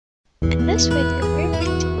In this video, we're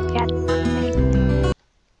going to look at Way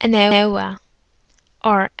Anova,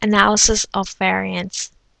 or analysis of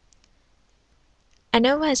variance.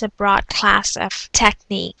 ANOVA is a broad class of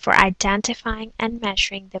technique for identifying and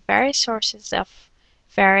measuring the various sources of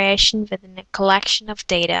variation within a collection of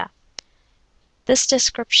data. This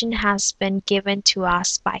description has been given to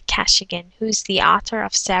us by Kashigan, who is the author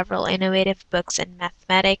of several innovative books in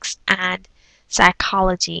mathematics and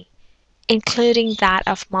psychology, including that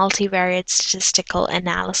of multivariate statistical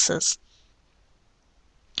analysis.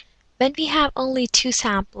 When we have only two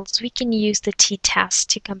samples, we can use the t-test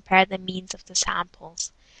to compare the means of the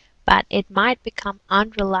samples, but it might become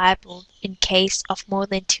unreliable in case of more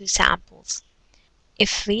than two samples.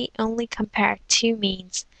 If we only compare two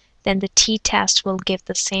means, then the t-test will give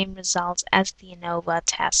the same results as the ANOVA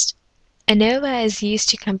test. ANOVA is used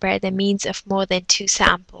to compare the means of more than two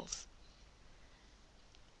samples.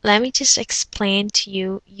 Let me just explain to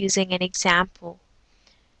you using an example.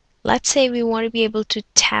 Let's say we want to be able to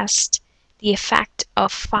test the effect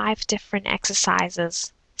of 5 different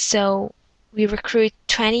exercises. So we recruit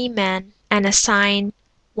 20 men and assign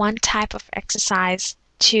one type of exercise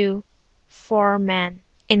to 4 men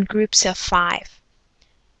in groups of 5.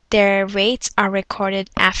 Their weights are recorded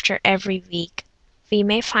after every week. We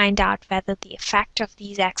may find out whether the effect of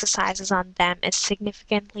these exercises on them is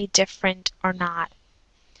significantly different or not.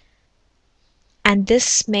 And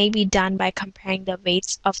this may be done by comparing the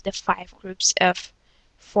weights of the 5 groups of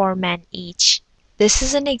 4 men each. This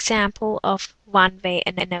is an example of one-way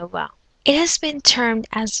ANOVA. It has been termed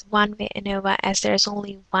as one-way ANOVA as there is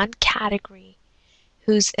only one category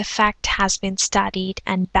whose effect has been studied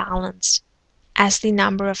and balanced as the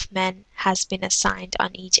number of men has been assigned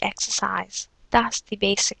on each exercise. Thus, the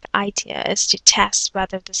basic idea is to test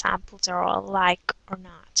whether the samples are all alike or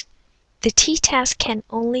not. The t-test can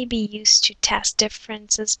only be used to test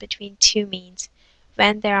differences between two means.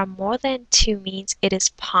 When there are more than two means, it is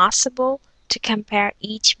possible to compare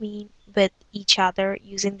each mean with each other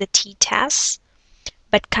using the t-tests,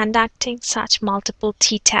 but conducting such multiple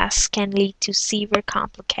t-tests can lead to severe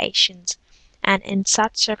complications, and in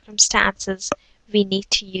such circumstances, we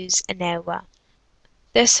need to use ANOVA.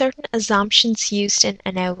 There are certain assumptions used in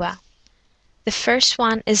ANOVA. The first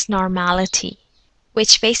one is normality,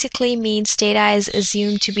 which basically means data is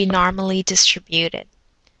assumed to be normally distributed.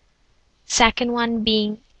 Second one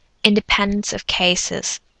being independence of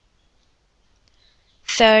cases.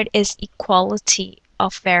 Third is equality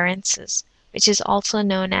of variances, which is also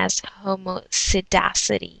known as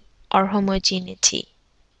homozydicity or homogeneity,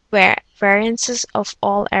 where variances of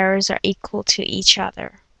all errors are equal to each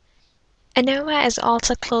other. ANOVA is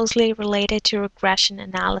also closely related to regression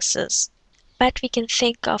analysis, but we can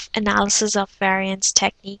think of analysis of variance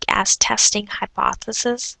technique as testing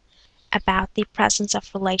hypotheses about the presence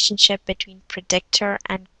of relationship between predictor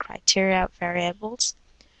and criteria variables.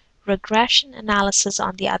 Regression analysis,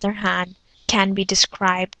 on the other hand, can be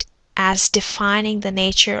described as defining the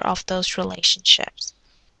nature of those relationships.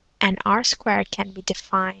 And R-squared can be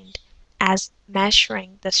defined as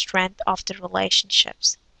measuring the strength of the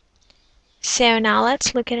relationships. So now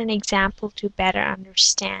let's look at an example to better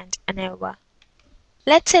understand ANOVA.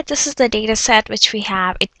 Let's say this is the data set which we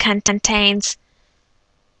have. It contains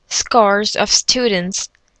scores of students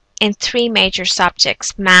in 3 major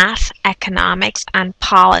subjects: math, economics, and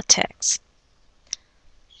politics.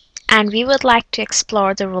 And we would like to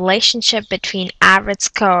explore the relationship between average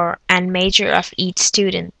score and major of each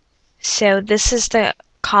student. So this is the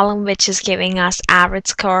column which is giving us average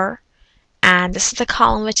score, and this is the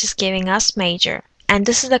column which is giving us major, and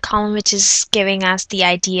this is the column which is giving us the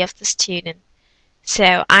ID of the student.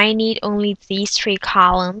 So I need only these 3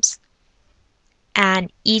 columns,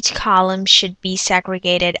 and each column should be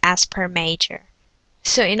segregated as per major.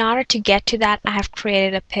 So in order to get to that, I have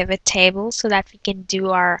created a pivot table so that we can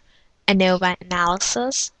do our ANOVA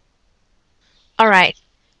analysis. Alright,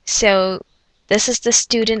 so this is the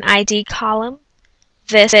student ID column,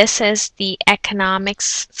 this is the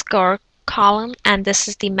economics score column, and this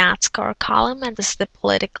is the math score column, and this is the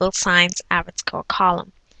political science average score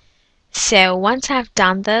column. So once I've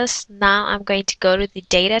done this, now I'm going to go to the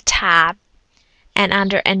Data tab, and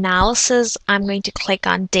under Analysis, I'm going to click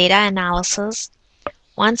on Data Analysis.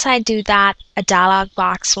 Once I do that, a dialog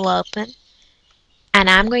box will open, and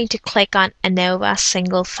I'm going to click on ANOVA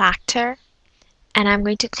Single Factor, and I'm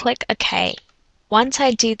going to click OK. Once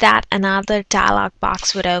I do that, another dialog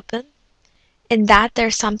box would open. In that,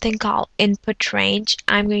 there's something called Input Range.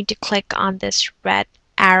 I'm going to click on this red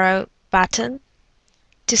arrow button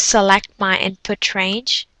to select my input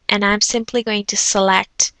range, and I'm simply going to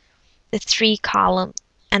select the 3 column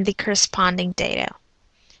and the corresponding data.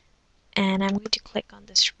 and I'm going to click on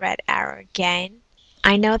this red arrow again.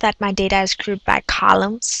 I know that my data is grouped by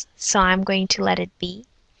columns, so I'm going to let it be.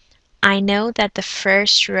 I know that the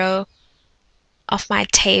first row of my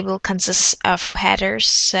table consists of headers,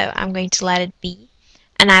 so I'm going to let it be.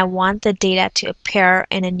 And I want the data to appear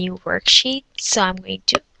in a new worksheet, so I'm going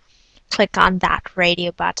to click on that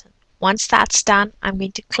radio button. Once that's done, I'm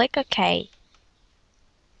going to click OK.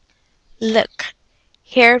 Look,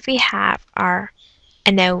 here we have our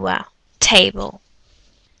ANOVA table.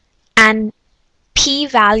 And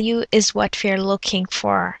p-value is what we're looking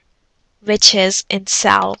for, which is in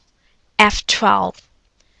cell F12.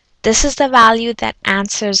 This is the value that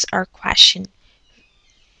answers our question.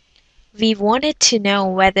 We wanted to know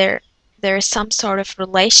whether there is some sort of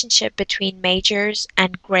relationship between majors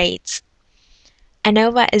and grades.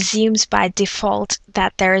 ANOVA assumes by default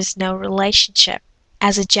that there is no relationship.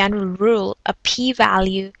 As a general rule, a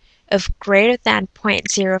p-value of greater than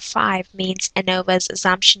 0.05 means ANOVA's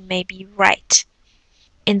assumption may be right.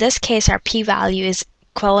 In this case, our p-value is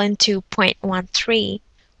equivalent to 0.13,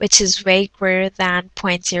 which is way greater than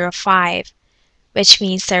 0.05, which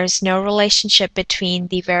means there is no relationship between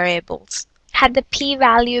the variables. Had the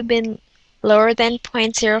p-value been lower than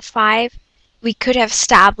 0.05, we could have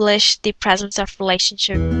established the presence of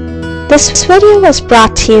relationship. This video was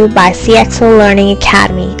brought to you by CXO Learning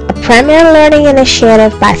Academy, a premier learning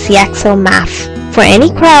initiative by CXO Math. For any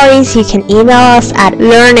queries, you can email us at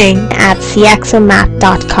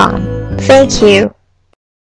learning@cxomath.com. Thank you.